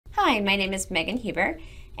Hi, my name is Meghan,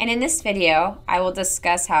 and in this video, I will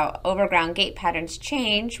discuss how overground gait patterns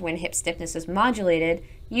change when hip stiffness is modulated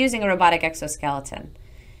using a robotic exoskeleton.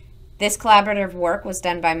 This collaborative work was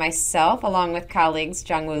done by myself along with colleagues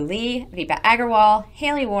Jongwoo Lee, Vibha Agarwal,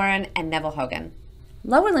 Haley Warren, and Neville Hogan.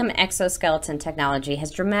 Lower limb exoskeleton technology has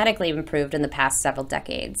dramatically improved in the past several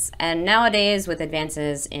decades, and nowadays with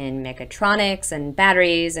advances in mechatronics and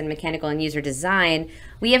batteries and mechanical and user design,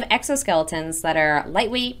 we have exoskeletons that are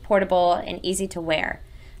lightweight, portable, and easy to wear.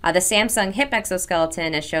 The Samsung hip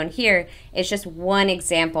exoskeleton, as shown here, is just one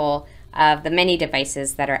example of the many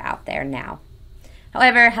devices that are out there now.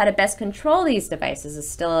 However, how to best control these devices is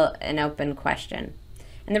still an open question.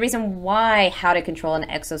 And the reason why how to control an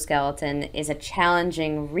exoskeleton is a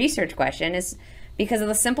challenging research question is because of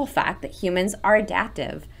the simple fact that humans are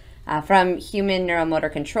adaptive. From human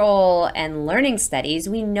neuromotor control and learning studies,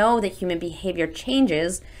 we know that human behavior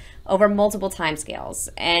changes over multiple timescales,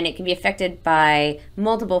 and it can be affected by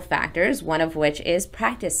multiple factors, one of which is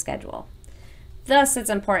practice schedule. Thus,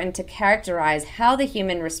 it's important to characterize how the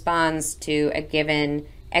human responds to a given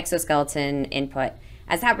exoskeleton input,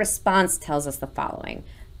 as that response tells us the following.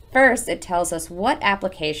 First, it tells us what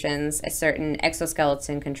applications a certain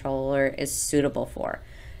exoskeleton controller is suitable for.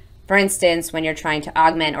 For instance, when you're trying to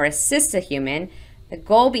augment or assist a human, the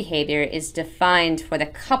goal behavior is defined for the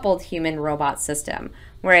coupled human-robot system,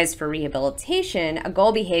 whereas for rehabilitation, a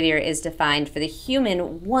goal behavior is defined for the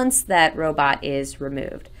human once that robot is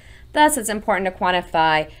removed. Thus, it's important to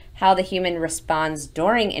quantify how the human responds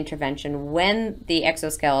during intervention when the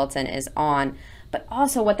exoskeleton is on, but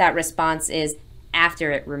also what that response is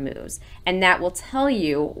after it removes. And that will tell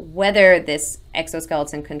you whether this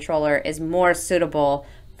exoskeleton controller is more suitable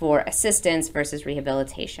for assistance versus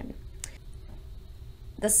rehabilitation.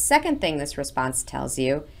 The second thing this response tells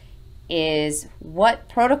you is what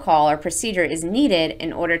protocol or procedure is needed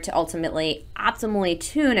in order to ultimately optimally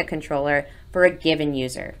tune a controller for a given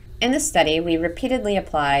user. In this study, we repeatedly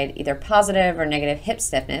applied either positive or negative hip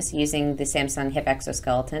stiffness using the Samsung hip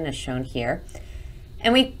exoskeleton as shown here.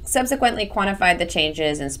 And we subsequently quantified the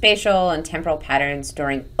changes in spatial and temporal patterns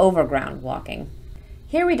during overground walking.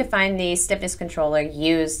 Here we define the stiffness controller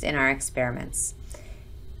used in our experiments.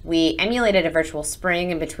 We emulated a virtual spring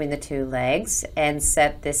in between the two legs and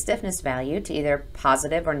set the stiffness value to either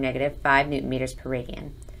positive or negative 5 Newton meters per radian.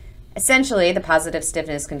 Essentially, the positive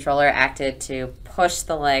stiffness controller acted to push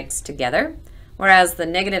the legs together, whereas the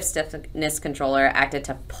negative stiffness controller acted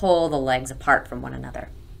to pull the legs apart from one another.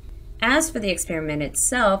 As for the experiment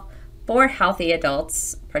itself, 4 healthy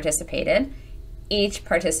adults participated. Each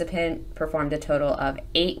participant performed a total of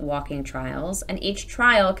 8 walking trials, and each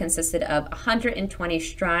trial consisted of 120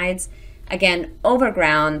 strides, again,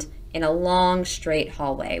 overground in a long, straight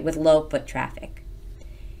hallway with low foot traffic.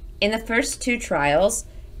 In the first 2 trials,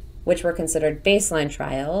 which were considered baseline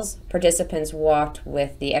trials, participants walked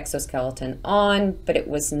with the exoskeleton on, but it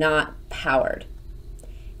was not powered.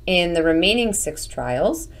 In the remaining 6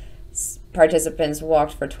 trials, participants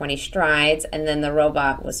walked for 20 strides, and then the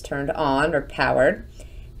robot was turned on or powered,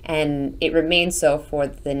 and it remained so for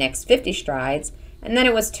the next 50 strides, and then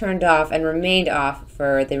it was turned off and remained off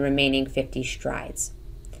for the remaining 50 strides.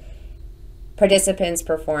 Participants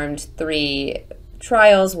performed 3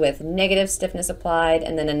 trials with negative stiffness applied,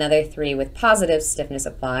 and then another 3 with positive stiffness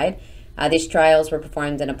applied. These trials were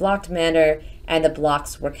performed in a blocked manner, and the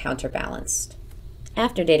blocks were counterbalanced.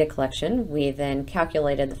 After data collection, we then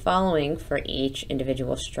calculated the following for each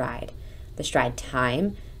individual stride: the stride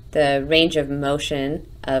time, the range of motion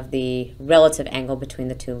of the relative angle between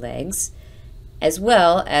the 2 legs, as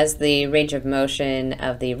well as the range of motion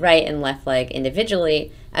of the right and left leg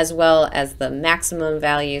individually, as well as the maximum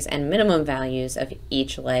values and minimum values of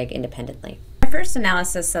each leg independently. In our first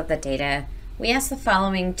analysis of the data, we asked the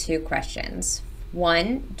following 2 questions.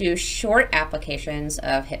 1, do short applications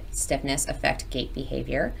of hip stiffness affect gait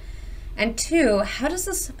behavior? And 2, how does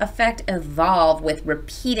this effect evolve with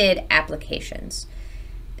repeated applications?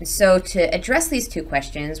 And so to address these 2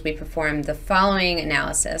 questions, we performed the following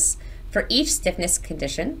analysis. For each stiffness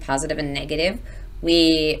condition, positive and negative,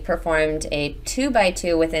 we performed a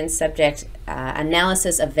 2x2 within subject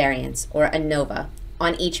analysis of variance, or ANOVA,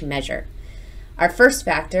 on each measure. Our first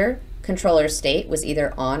factor, controller state, was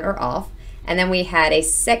either on or off. And then we had a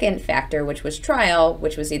second factor, which was trial,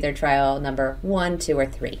 which was either trial number 1, 2, or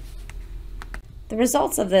 3. The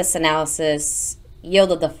results of this analysis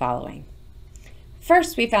yielded the following.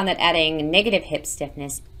 First, we found that adding negative hip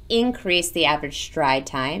stiffness increased the average stride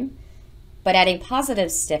time, but adding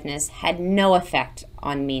positive stiffness had no effect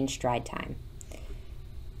on mean stride time.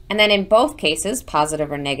 And then in both cases,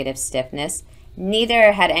 positive or negative stiffness,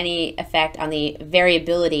 neither had any effect on the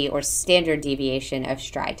variability or standard deviation of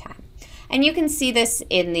stride time. And you can see this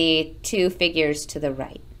in the two figures to the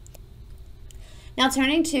right. Now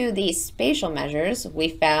turning to the spatial measures, we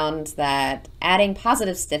found that adding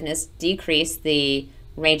positive stiffness decreased the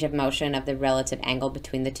range of motion of the relative angle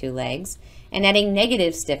between the two legs, and adding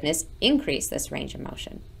negative stiffness increased this range of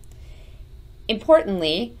motion.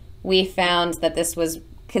 Importantly, we found that this was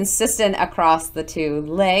consistent across the two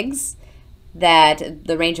legs, that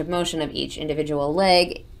the range of motion of each individual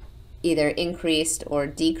leg either increased or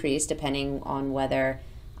decreased depending on whether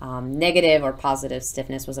negative or positive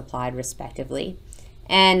stiffness was applied respectively.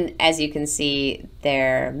 And as you can see,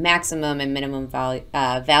 their maximum and minimum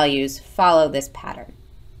values follow this pattern.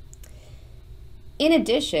 In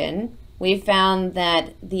addition, we found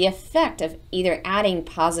that the effect of either adding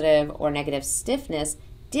positive or negative stiffness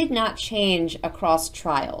did not change across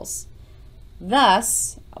trials.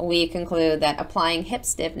 Thus, we conclude that applying hip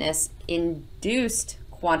stiffness induced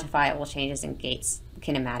quantifiable changes in gait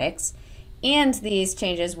kinematics, and these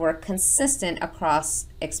changes were consistent across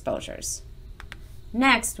exposures.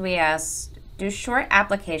 Next, we asked, do short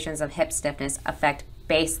applications of hip stiffness affect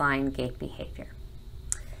baseline gait behavior?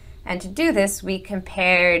 And to do this, we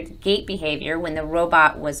compared gait behavior when the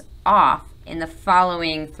robot was off in the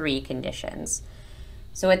following three conditions.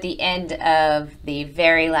 So at the end of the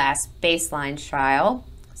very last baseline trial,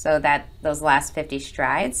 so that those last 50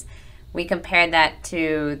 strides, we compared that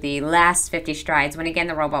to the last 50 strides when again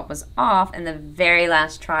the robot was off in the very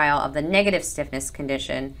last trial of the negative stiffness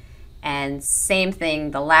condition, and same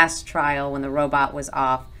thing the last trial when the robot was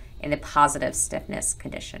off in the positive stiffness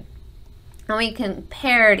condition. And we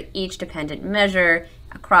compared each dependent measure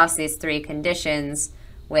across these three conditions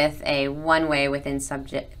with a one-way within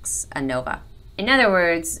subjects ANOVA. In other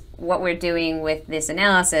words, what we're doing with this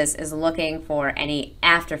analysis is looking for any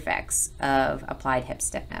after effects of applied hip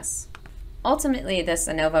stiffness. Ultimately, this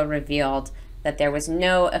ANOVA revealed that there was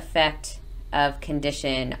no effect of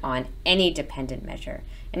condition on any dependent measure.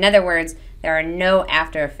 In other words, there are no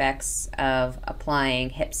after effects of applying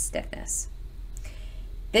hip stiffness.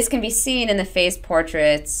 This can be seen in the phase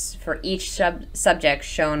portraits for each subject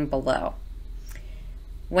shown below.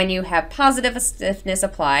 When you have positive stiffness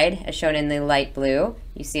applied, as shown in the light blue,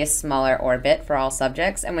 you see a smaller orbit for all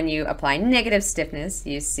subjects, and when you apply negative stiffness,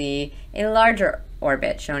 you see a larger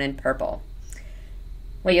orbit shown in purple.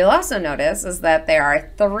 What you'll also notice is that there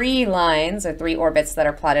are three lines or three orbits that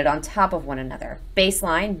are plotted on top of one another.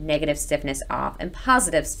 Baseline, negative stiffness off, and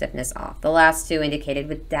positive stiffness off, the last two indicated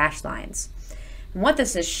with dashed lines. And what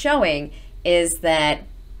this is showing is that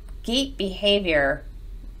gait behavior,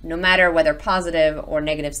 no matter whether positive or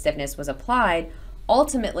negative stiffness was applied,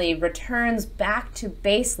 ultimately returns back to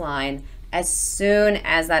baseline as soon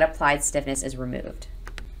as that applied stiffness is removed.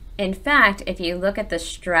 In fact, if you look at the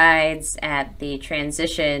strides at the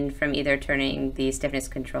transition from either turning the stiffness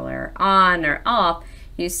controller on or off,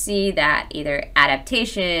 you see that either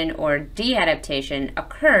adaptation or de-adaptation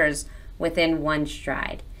occurs within one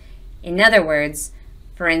stride. In other words,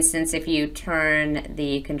 for instance, if you turn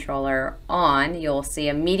the controller on, you'll see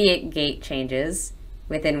immediate gait changes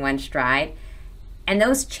within one stride, and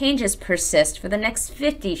those changes persist for the next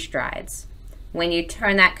 50 strides. When you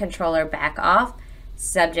turn that controller back off,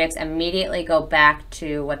 subjects immediately go back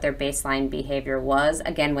to what their baseline behavior was,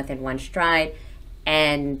 again within one stride,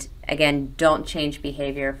 and again don't change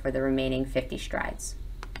behavior for the remaining 50 strides.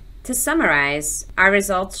 To summarize, our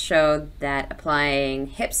results showed that applying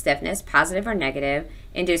hip stiffness, positive or negative,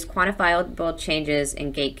 induced quantifiable changes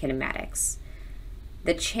in gait kinematics.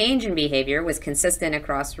 The change in behavior was consistent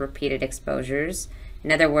across repeated exposures.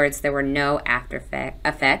 In other words, there were no after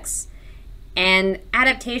effects. And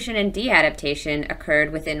adaptation and de-adaptation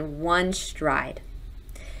occurred within one stride.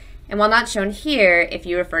 And while not shown here, if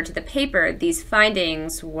you refer to the paper, these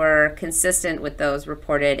findings were consistent with those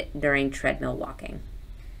reported during treadmill walking.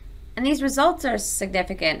 And these results are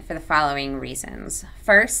significant for the following reasons.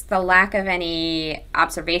 First, the lack of any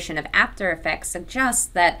observation of after effects suggests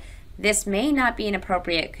that this may not be an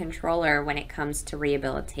appropriate controller when it comes to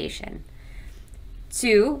rehabilitation.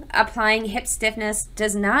 Two, applying hip stiffness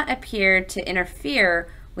does not appear to interfere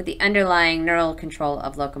with the underlying neural control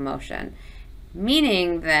of locomotion,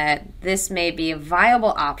 meaning that this may be a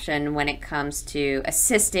viable option when it comes to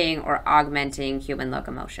assisting or augmenting human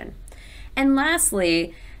locomotion. And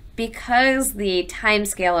lastly, because the time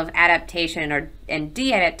scale of adaptation and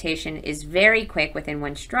de-adaptation is very quick within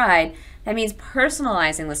one stride, that means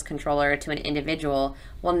personalizing this controller to an individual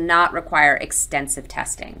will not require extensive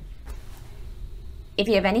testing. If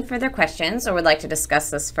you have any further questions or would like to discuss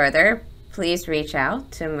this further, please reach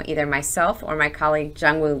out to either myself or my colleague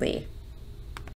Jongwoo Lee.